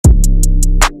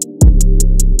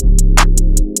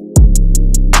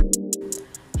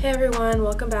Hey everyone,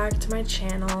 welcome back to my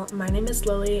channel. My name is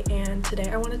Lily and today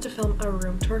I wanted to film a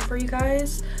room tour for you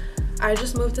guys. I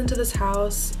just moved into this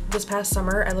house this past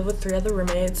summer. I live with 3 other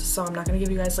roommates, so I'm not going to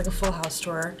give you guys like a full house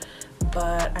tour,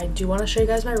 but I do want to show you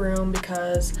guys my room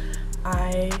because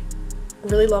I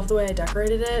really love the way I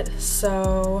decorated it.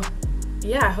 So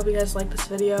yeah, I hope you guys like this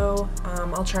video.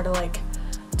 I'll try to like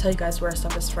tell you guys where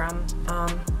stuff is from,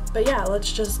 but yeah,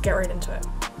 let's just get right into it.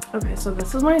 Okay, so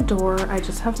this is my door. I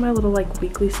just have my little like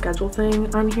weekly schedule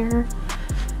thing on here,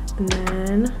 and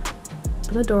then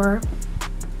the door.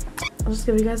 I'll just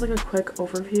give you guys like a quick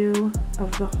overview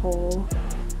of the whole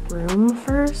room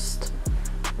first.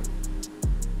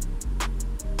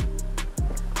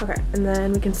 Okay, and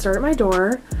then we can start at my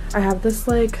door. I have this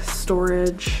like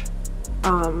storage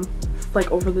like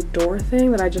over the door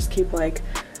thing that I just keep like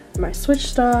my Switch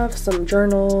stuff, some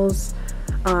journals,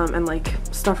 and like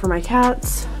stuff for my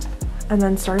cats. And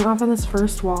then starting off on this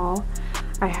first wall,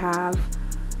 I have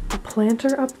a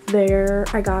planter up there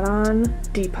I got on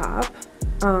Depop.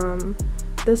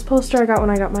 This poster I got when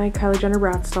I got my Kylie Jenner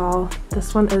Bratz doll.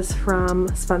 This one is from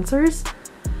Spencer's.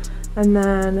 And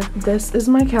then this is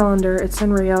my calendar. It's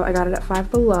Sanrio. I got it at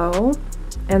Five Below.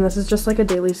 And this is just like a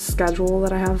daily schedule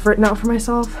that I have written out for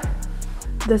myself.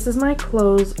 This is my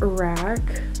clothes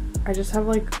rack. I just have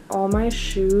like all my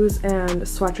shoes and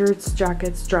sweatshirts,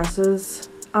 jackets, dresses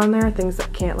on there, things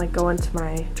that can't like go into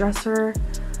my dresser.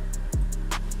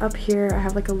 Up here I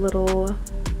have like a little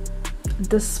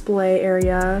display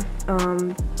area.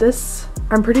 This,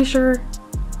 I'm pretty sure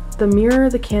the mirror,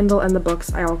 the candle, and the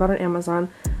books I all got on Amazon.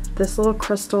 This little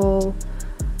crystal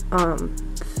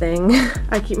thing,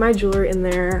 I keep my jewelry in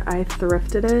there. I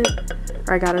thrifted it,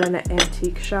 or I got it in an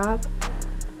antique shop.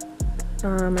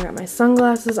 I got my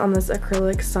sunglasses on this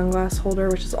acrylic sunglass holder,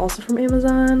 which is also from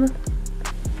Amazon.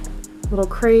 Little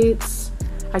crates.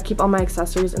 I keep all my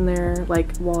accessories in there, like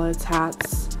wallets,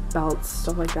 hats, belts,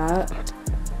 stuff like that.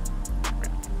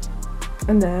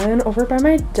 And then over by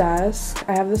my desk,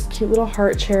 I have this cute little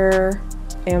heart chair,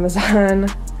 Amazon.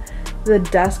 The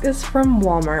desk is from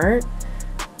Walmart.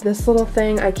 This little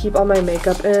thing I keep all my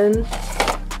makeup in.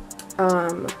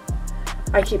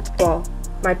 I keep, well,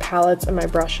 my palettes and my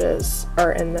brushes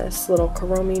are in this little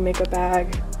Kuromi makeup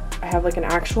bag. I have like an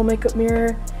actual makeup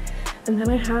mirror. And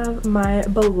then I have my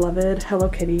beloved Hello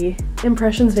Kitty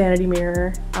Impressions vanity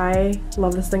mirror. I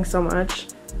love this thing so much.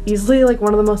 Easily like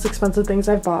one of the most expensive things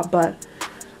I've bought, but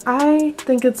I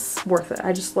think it's worth it.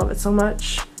 I just love it so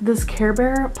much. This Care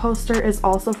Bear poster is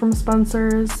also from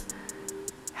Spencer's.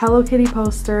 Hello Kitty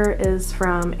poster is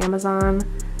from Amazon.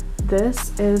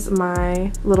 This is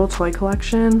my little toy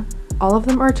collection. All of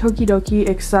them are Tokidoki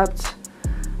except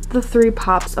the 3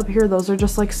 pops up here. Those are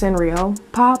just like Sanrio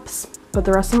pops. But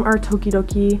the rest of them are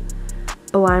Tokidoki,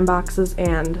 the lime boxes,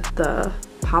 and the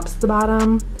pops at the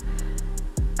bottom.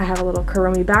 I have a little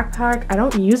Kuromi backpack. I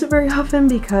don't use it very often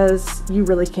because you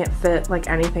really can't fit like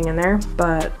anything in there,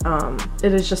 but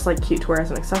it is just like cute to wear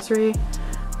as an accessory.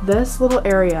 This little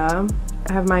area,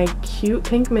 I have my cute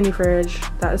pink mini fridge.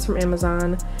 That is from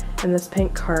Amazon, and this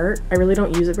pink cart. I really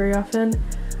don't use it very often.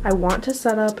 I want to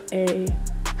set up a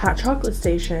hot chocolate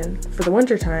station for the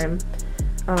winter time.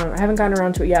 I haven't gotten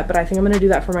around to it yet, but I think I'm going to do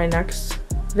that for my next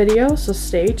video, so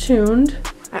stay tuned.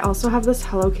 I also have this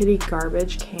Hello Kitty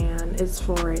garbage can. It's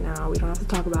full right now. We don't have to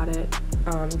talk about it.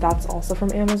 That's also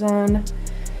from Amazon.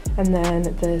 And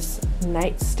then this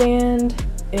nightstand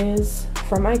is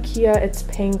from IKEA. It's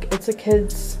pink. It's a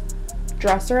kid's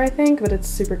dresser, I think, but it's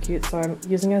super cute, so I'm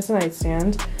using it as a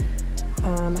nightstand.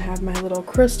 I have my little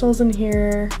crystals in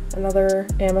here. Another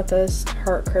amethyst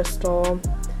heart crystal.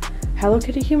 Hello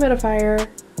Kitty humidifier,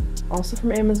 also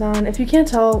from Amazon. If you can't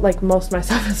tell, like most of my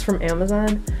stuff is from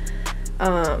Amazon.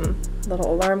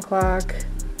 Little alarm clock.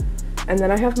 And then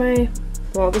I have my,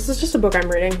 well, this is just a book I'm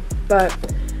reading,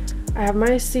 but I have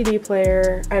my CD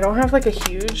player. I don't have like a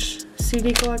huge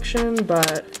CD collection,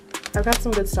 but I've got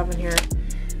some good stuff in here,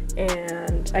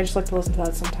 and I just like to listen to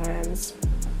that sometimes.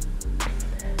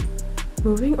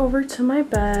 Moving over to my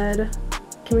bed,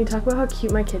 can we talk about how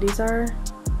cute my kitties are?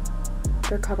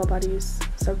 They're cuddle buddies,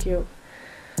 so cute.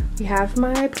 We have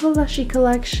my plushie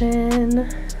collection.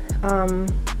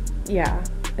 Yeah,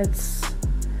 it's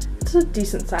a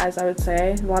decent size, I would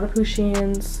say. A lot of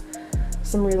Hushians,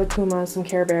 some Rilakumas, some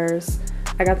Care Bears.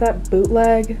 I got that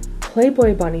bootleg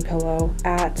Playboy bunny pillow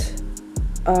at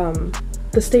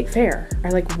the state fair. I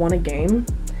like won a game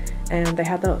and they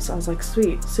had those, so I was like,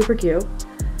 sweet, super cute.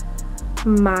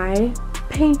 My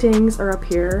paintings are up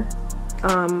here.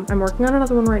 I'm working on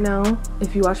another one right now.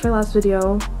 If you watched my last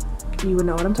video, you would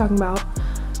know what I'm talking about.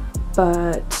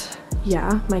 But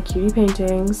yeah, my cutie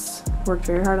paintings, worked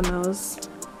very hard on those.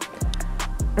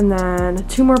 And then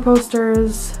 2 more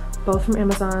posters, both from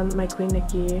Amazon, my Queen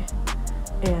Nikki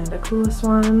and a Clueless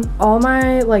one. All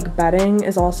my like bedding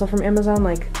is also from Amazon,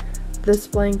 like this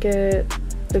blanket,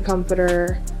 the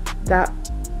comforter, that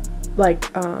like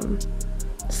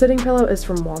sitting pillow is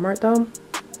from Walmart though.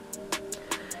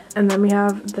 And then we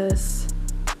have this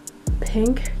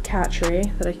pink cat tree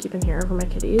that I keep in here for my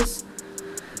kitties.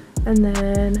 And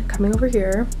then coming over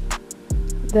here,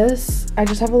 this, I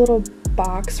just have a little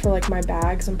box for like my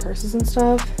bags and purses and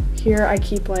stuff. Here I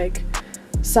keep like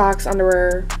socks,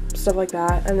 underwear, stuff like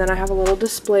that. And then I have a little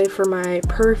display for my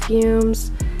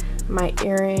perfumes, my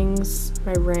earrings,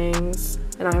 my rings,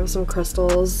 and I have some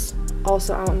crystals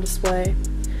also out on display.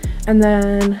 And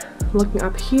then looking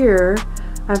up here,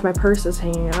 I have my purses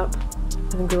hanging up.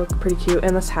 I think they look pretty cute,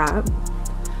 and this hat.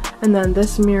 And then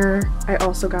this mirror I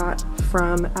also got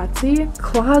from Etsy.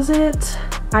 Closet,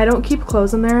 I don't keep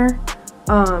clothes in there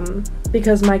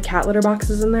because my cat litter box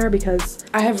is in there, because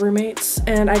I have roommates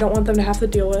and I don't want them to have to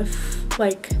deal with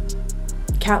like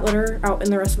cat litter out in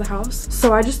the rest of the house.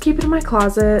 So I just keep it in my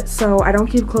closet. So I don't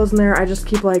keep clothes in there. I just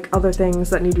keep like other things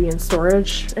that need to be in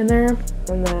storage in there.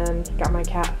 And then got my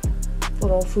cat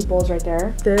little food bowls right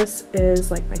there. This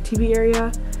is like my TV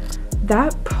area.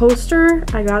 That poster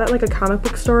I got at like a comic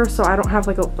book store, so I don't have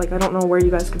like I don't know where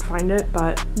you guys could find it,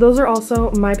 but those are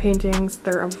also my paintings.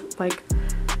 They're of like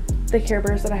the Care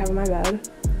Bears that I have in my bed.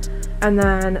 And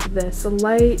then this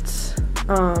light,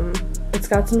 it's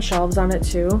got some shelves on it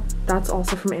too. That's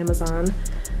also from Amazon.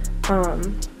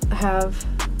 I have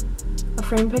a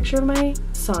framed picture of my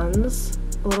sons,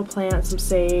 a little plant, some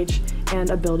sage, and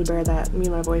a Build-A-Bear that me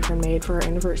and my boyfriend made for our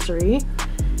anniversary.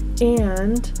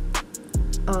 And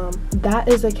that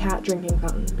is a cat drinking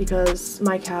fountain, because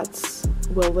my cats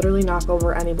will literally knock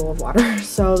over any bowl of water,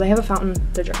 so they have a fountain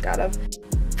to drink out of.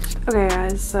 Okay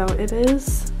guys, so it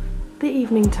is the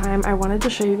evening time. I wanted to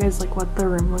show you guys like what the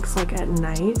room looks like at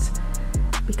night,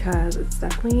 because it's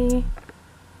definitely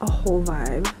a whole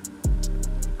vibe.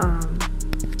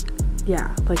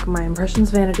 Yeah, like my impressions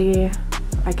vanity,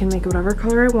 I can make whatever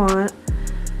color I want.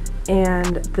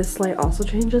 And this light also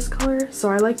changes color, so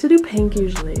I like to do pink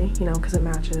usually, you know, because it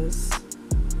matches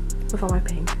with all my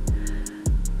pink.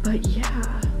 But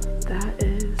yeah, that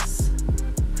is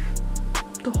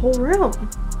the whole room.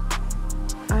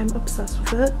 I'm obsessed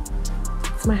with it.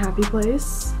 It's my happy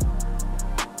place.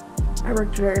 I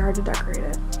worked very hard to decorate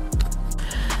it.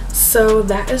 So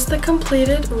that is the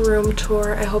completed room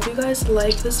tour. I hope you guys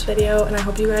liked this video, and I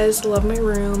hope you guys love my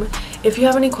room. If you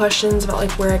have any questions about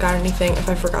like where I got anything, if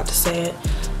I forgot to say it,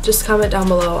 just comment down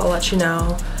below. I'll let you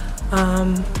know.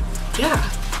 Yeah,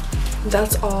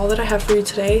 that's all that I have for you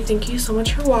today. Thank you so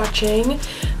much for watching.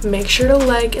 Make sure to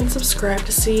like and subscribe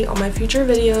to see all my future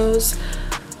videos.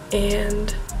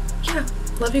 And yeah,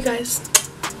 love you guys.